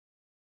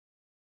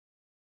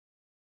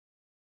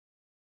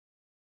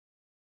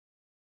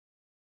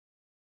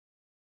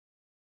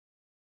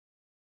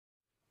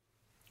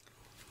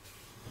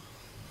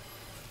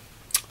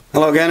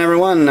Hello again,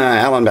 everyone.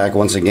 Alan back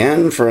once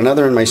again for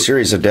another in my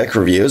series of deck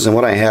reviews, and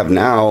what I have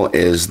now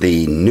is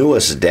the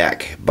newest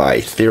deck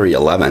by Theory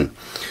 11.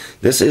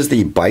 This is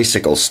the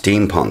Bicycle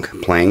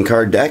Steampunk playing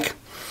card deck,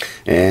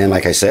 and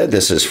like I said,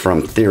 this is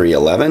from Theory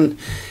 11,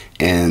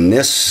 and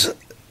this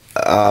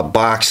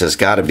box has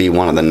got to be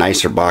one of the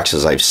nicer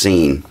boxes I've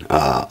seen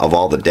of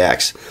all the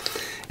decks.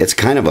 It's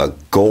kind of a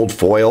gold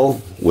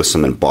foil with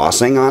some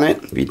embossing on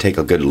it. If you take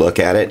a good look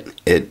at it,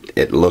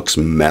 it looks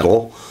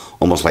metal,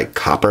 almost like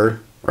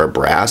copper or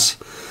brass,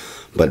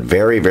 but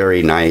very,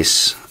 very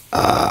nice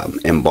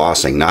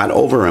embossing. Not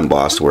over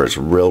embossed where it's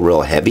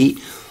real heavy,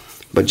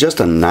 but just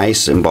a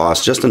nice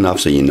emboss, just enough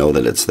so you know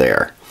that it's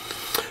there.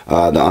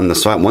 On the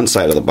side, one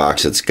side of the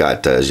box, it's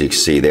got, as you can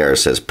see there, it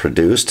says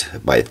produced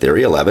by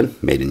Theory 11,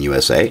 made in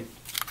USA.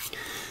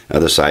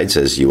 Other side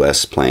says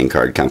US Playing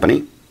Card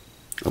Company.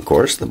 Of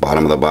course, the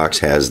bottom of the box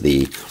has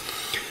the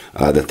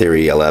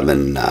Theory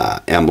 11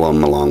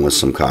 emblem along with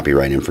some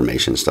copyright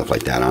information, stuff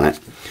like that on it.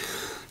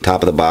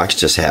 Top of the box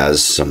just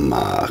has some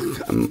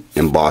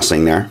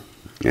embossing there,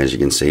 as you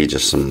can see,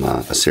 just some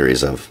a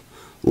series of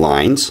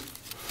lines.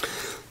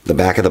 The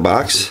back of the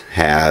box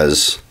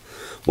has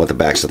what the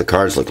backs of the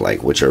cards look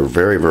like, which are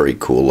very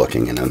cool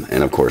looking, and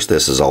of course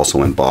this is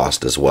also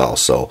embossed as well,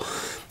 so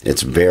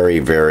it's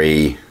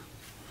very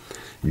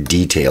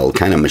detailed,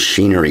 kind of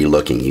machinery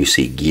looking. You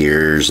see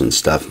gears and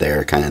stuff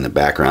there kind of in the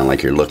background,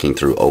 like you're looking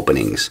through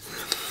openings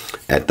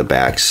at the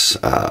backs,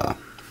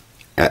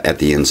 at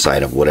the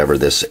inside of whatever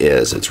this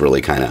is. It's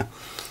really kind of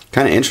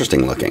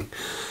interesting looking.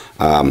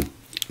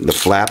 The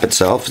flap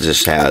itself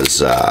just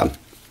has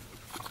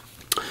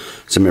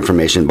some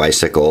information,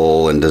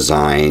 bicycle and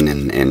design,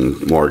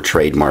 and more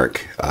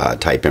trademark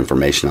type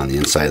information on the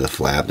inside of the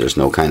flap. There's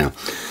no kind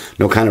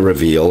of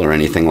reveal or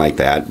anything like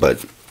that,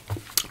 but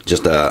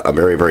just a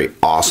very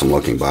awesome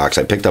looking box.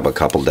 I picked up a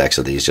couple decks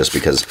of these just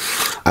because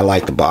I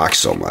like the box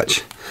so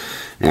much.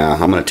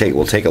 Now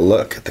we'll take a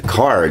look at the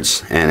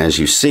cards, and as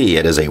you see,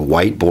 it is a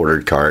white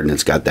bordered card, and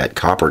it's got that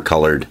copper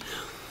colored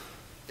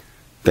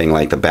thing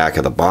like the back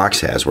of the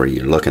box has, where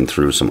you're looking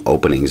through some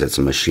openings at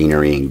some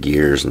machinery and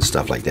gears and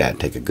stuff like that.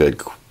 Take a good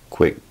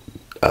quick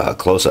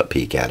close-up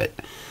peek at it.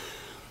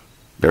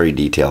 Very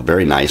detailed,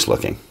 very nice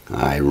looking.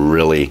 I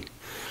really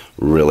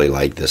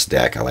like this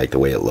deck. I like the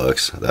way it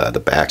looks.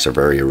 The backs are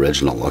very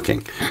original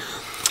looking.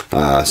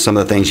 Some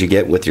of the things you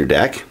get with your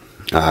deck,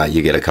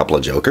 you get a couple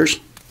of jokers,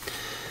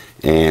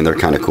 and they're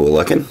kind of cool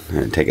looking.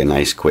 Take a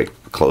nice quick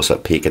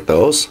close-up peek at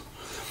those.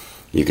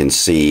 You can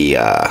see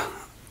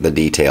the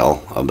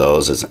detail of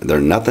those. They're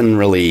nothing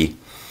really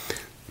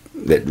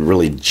that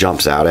really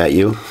jumps out at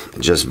you.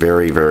 Just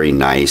very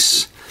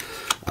nice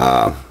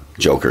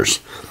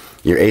jokers.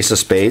 Your Ace of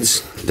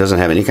Spades doesn't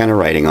have any kind of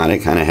writing on it.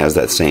 Kind of has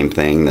that same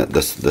thing. That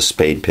the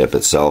spade pip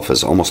itself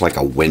is almost like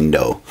a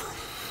window,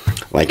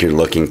 like you're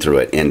looking through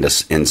it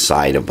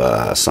inside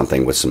of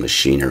something with some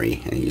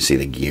machinery, and you see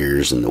the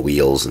gears and the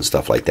wheels and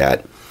stuff like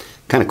that.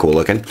 Kind of cool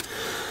looking.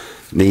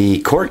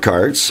 The court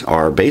cards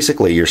are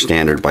basically your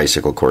standard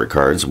bicycle court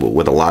cards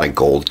with a lot of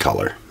gold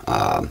color,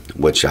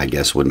 which I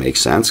guess would make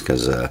sense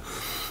because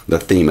the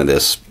theme of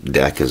this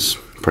deck is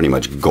pretty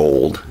much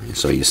gold,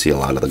 so you see a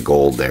lot of the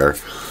gold there.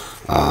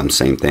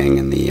 Same thing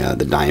in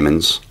the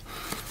diamonds.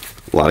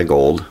 A lot of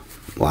gold,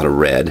 a lot of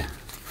red.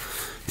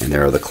 And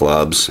there are the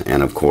clubs,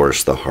 and of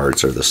course the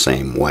hearts are the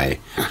same way.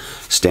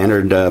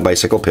 Standard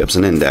bicycle pips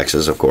and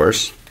indexes, of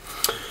course.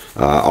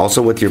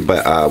 Also with your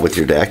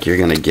deck, you're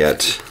going to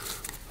get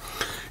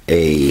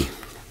a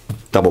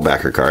double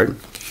backer card,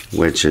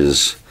 which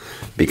is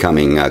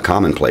becoming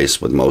commonplace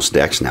with most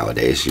decks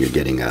nowadays. You're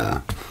getting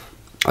a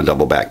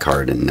double back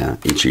card in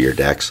each of your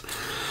decks,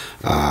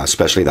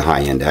 especially the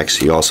high-end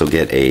decks. You also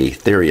get a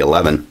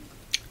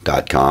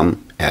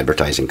Theory11.com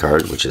advertising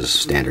card, which is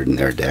standard in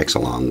their decks,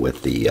 along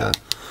with the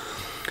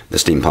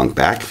steampunk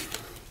back.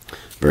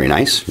 Very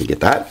nice. You get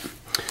that.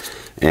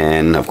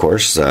 And of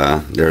course,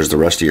 there's the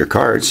rest of your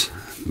cards.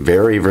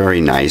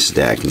 Very nice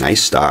deck.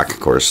 Nice stock. Of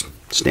course,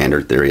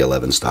 standard Theory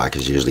 11 stock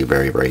is usually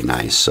very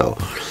nice. So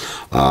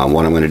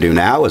what I'm going to do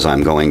now is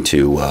I'm going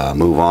to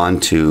move on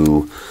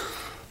to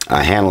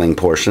a handling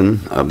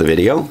portion of the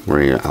video,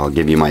 where I'll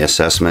give you my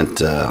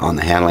assessment on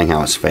the handling,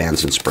 how it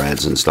fans and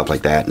spreads and stuff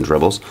like that, and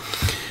dribbles.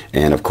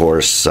 And of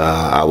course,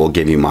 I will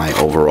give you my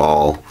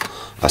overall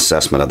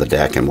assessment of the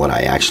deck and what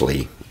I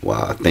actually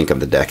think of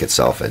the deck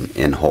itself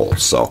in whole.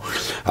 So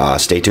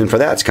stay tuned for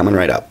that. It's coming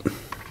right up.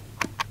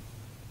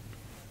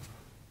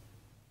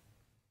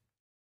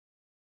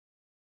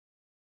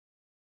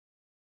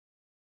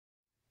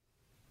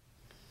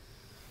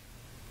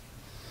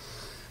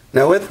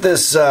 Now with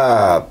this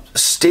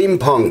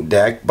steampunk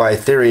deck by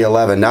Theory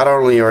 11, not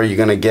only are you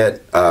going to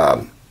get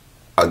an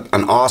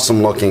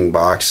awesome looking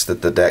box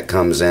that the deck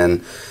comes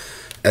in,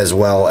 as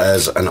well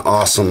as an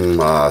awesome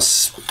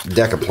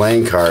deck of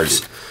playing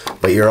cards,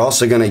 but you're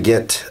also going to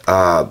get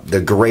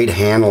the great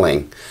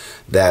handling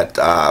that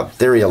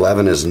Theory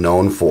 11 is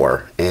known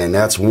for. And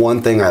that's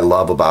one thing I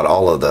love about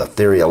all of the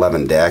Theory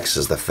 11 decks,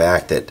 is the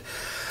fact that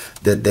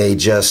they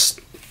just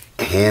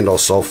handle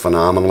so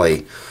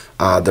phenomenally.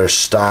 Their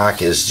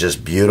stock is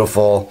just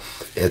beautiful.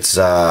 It's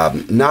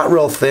not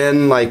real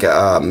thin like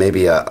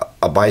maybe a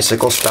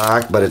bicycle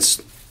stock, but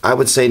it's, I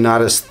would say,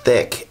 not as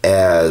thick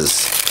as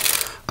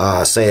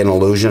say an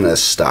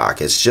Illusionist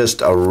stock. It's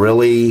just a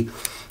really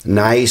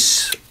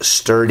nice,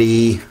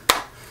 sturdy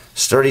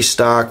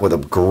stock with a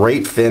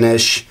great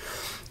finish.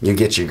 You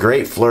get your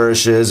great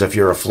flourishes. If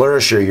you're a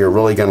flourisher, you're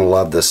really going to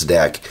love this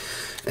deck.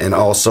 And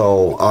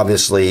also,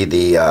 obviously,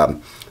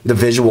 the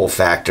visual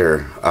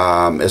factor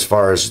as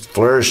far as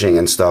flourishing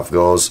and stuff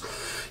goes.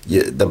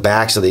 The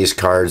backs of these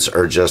cards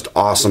are just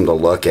awesome to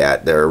look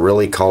at. They're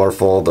really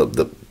colorful.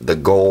 The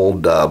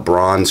gold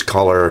bronze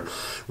color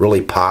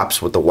really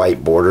pops with the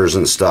white borders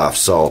and stuff.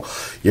 So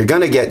you're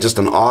going to get just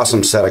an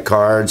awesome set of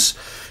cards.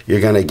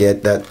 You're going to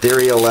get that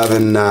Theory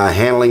 11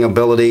 handling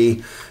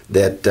ability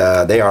that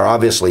they are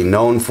obviously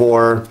known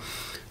for.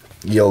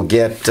 You'll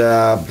get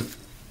a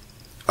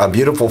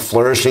beautiful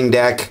flourishing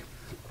deck,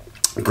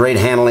 great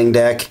handling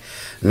deck,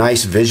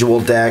 nice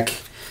visual deck,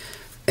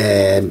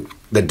 and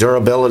the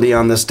durability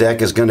on this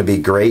deck is going to be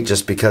great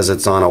just because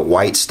it's on a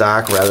white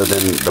stock rather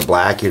than the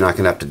black. You're not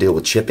going to have to deal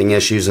with chipping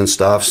issues and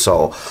stuff.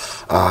 So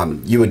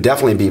you would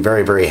definitely be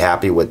very, very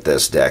happy with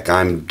this deck.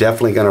 I'm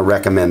definitely going to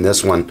recommend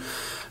this one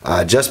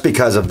just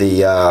because of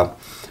the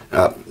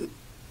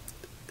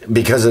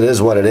because it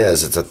is what it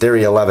is. It's a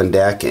Theory 11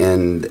 deck,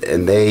 and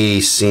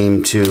they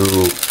seem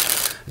to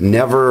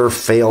never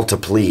fail to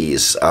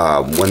please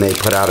when they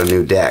put out a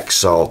new deck.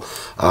 So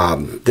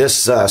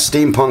this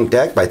Steampunk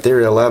deck by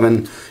Theory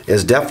 11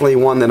 is definitely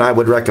one that I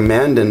would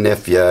recommend, and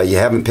if you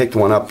haven't picked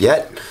one up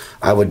yet,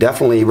 I would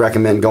definitely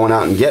recommend going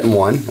out and getting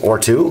one or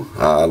two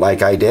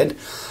like I did.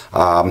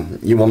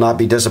 You will not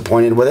be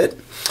disappointed with it.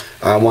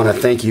 I want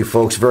to thank you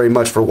folks very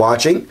much for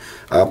watching.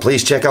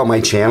 Please check out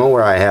my channel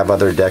where I have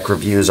other deck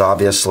reviews,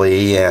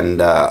 obviously,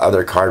 and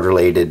other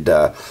card-related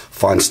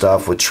fun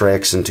stuff with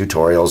tricks and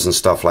tutorials and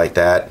stuff like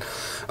that.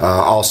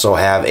 Also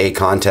have a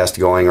contest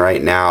going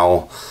right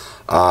now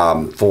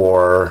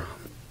for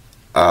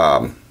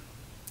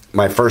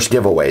my first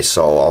giveaway.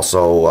 So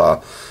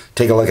also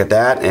take a look at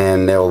that,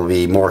 and there will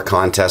be more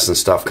contests and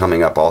stuff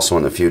coming up also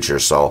in the future.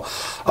 So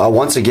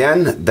once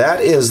again, that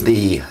is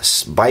the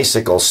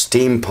Bicycle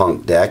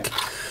Steampunk deck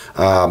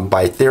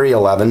by Theory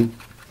 11.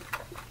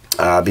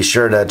 Be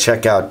sure to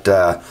check out,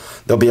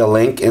 there'll be a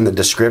link in the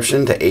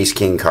description to Ace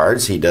King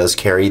cards. He does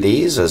carry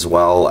these, as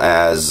well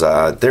as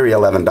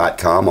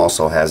Theory11.com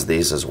also has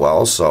these as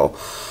well. So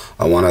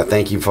I want to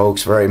thank you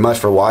folks very much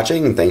for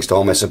watching, and thanks to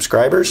all my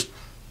subscribers.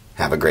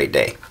 Have a great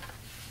day.